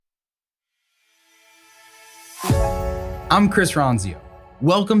I'm Chris Ronzio.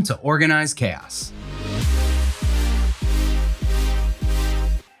 Welcome to Organized Chaos.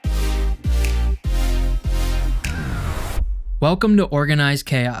 Welcome to Organized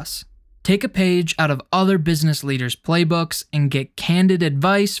Chaos. Take a page out of other business leaders' playbooks and get candid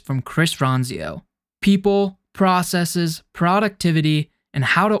advice from Chris Ronzio. People, processes, productivity, and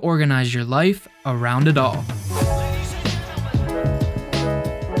how to organize your life around it all.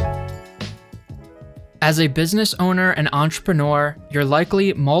 As a business owner and entrepreneur, you're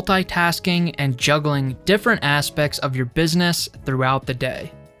likely multitasking and juggling different aspects of your business throughout the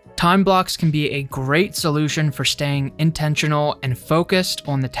day. Time blocks can be a great solution for staying intentional and focused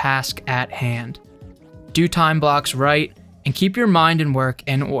on the task at hand. Do time blocks right and keep your mind and work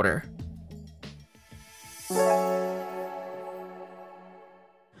in order.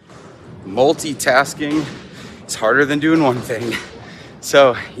 Multitasking is harder than doing one thing.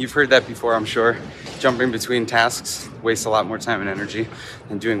 So you've heard that before, I'm sure. Jumping between tasks wastes a lot more time and energy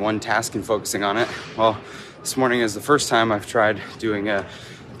than doing one task and focusing on it. Well, this morning is the first time I've tried doing a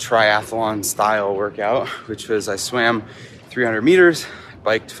triathlon style workout, which was I swam 300 meters,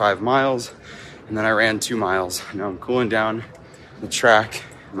 biked 5 miles, and then I ran 2 miles. Now I'm cooling down the track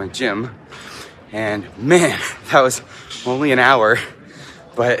at my gym, and man, that was only an hour,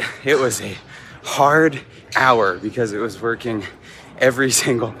 but it was a hard hour because it was working every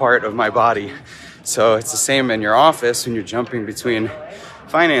single part of my body. So it's the same in your office when you're jumping between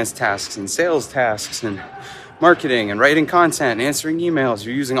finance tasks and sales tasks and marketing and writing content and answering emails.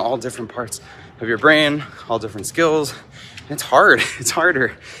 You're using all different parts of your brain, all different skills. It's hard, it's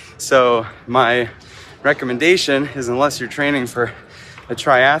harder. So my recommendation is, unless you're training for a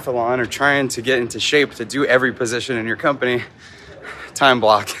triathlon or trying to get into shape to do every position in your company, time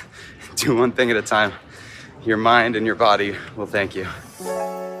block. Do one thing at a time. Your mind and your body will thank you.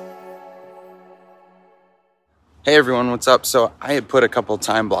 Hey everyone, what's up? So I had put a couple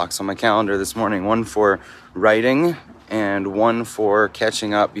time blocks on my calendar this morning, one for writing and one for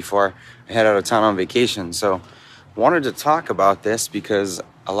catching up before I head out of town on vacation. So I wanted to talk about this because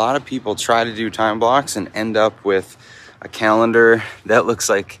a lot of people try to do time blocks and end up with a calendar that looks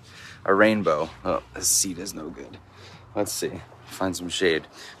like a rainbow. Oh, this seat is no good. Let's see, find some shade.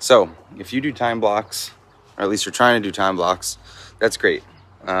 So if you do time blocks, or at least you're trying to do time blocks, that's great.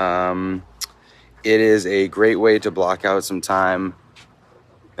 It is a great way to block out some time.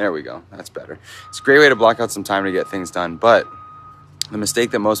 There we go, that's better. It's a great way to block out some time to get things done, but the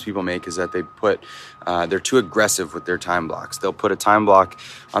mistake that most people make is that they're too aggressive with their time blocks. They'll put a time block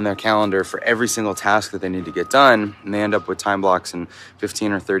on their calendar for every single task that they need to get done, and they end up with time blocks in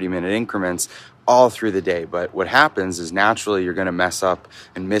 15 or 30-minute increments all through the day. But what happens is naturally you're going to mess up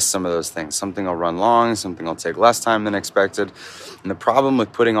and miss some of those things. Something will run long, something will take less time than expected. And the problem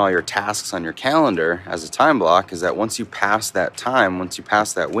with putting all your tasks on your calendar as a time block is that once you pass that time, once you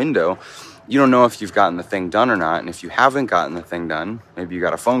pass that window, you don't know if you've gotten the thing done or not. And if you haven't gotten the thing done, maybe you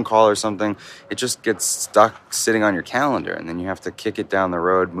got a phone call or something, it just gets stuck sitting on your calendar, and then you have to kick it down the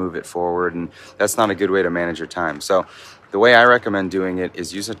road, move it forward, and that's not a good way to manage your time. So the way I recommend doing it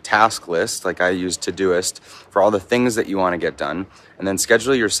is use a task list, like I use Todoist, for all the things that you want to get done, and then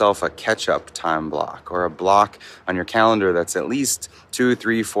schedule yourself a catch-up time block, or a block on your calendar that's at least 2,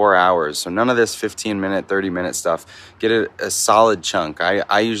 3, 4 hours. So none of this 15-minute, 30-minute stuff. Get a solid chunk.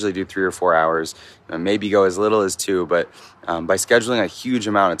 I usually do 3 or 4 hours, maybe go as little as 2, but by scheduling a huge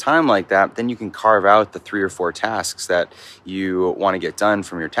amount of time like that, then you can carve out the 3 or 4 tasks that you want to get done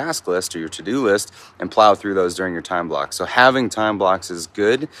from your task list or your to-do list and plow through those during your time block. So having time blocks is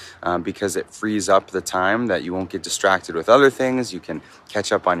good because it frees up the time that you won't get distracted with other things. You can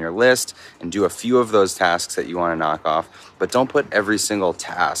catch up on your list and do a few of those tasks that you want to knock off, but don't put every single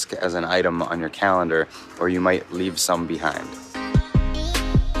task as an item on your calendar, or you might leave some behind.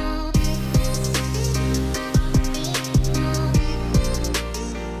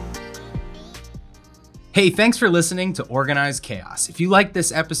 Hey, thanks for listening to Organized Chaos. If you liked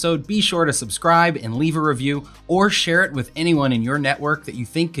this episode, be sure to subscribe and leave a review, or share it with anyone in your network that you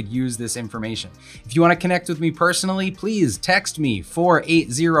think could use this information. If you want to connect with me personally, please text me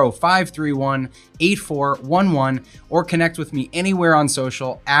 480-531-8411, or connect with me anywhere on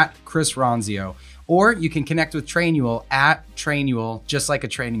social at Chris Ronzio, or you can connect with Trainual at Trainual, just like a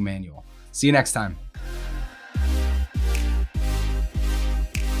training manual. See you next time.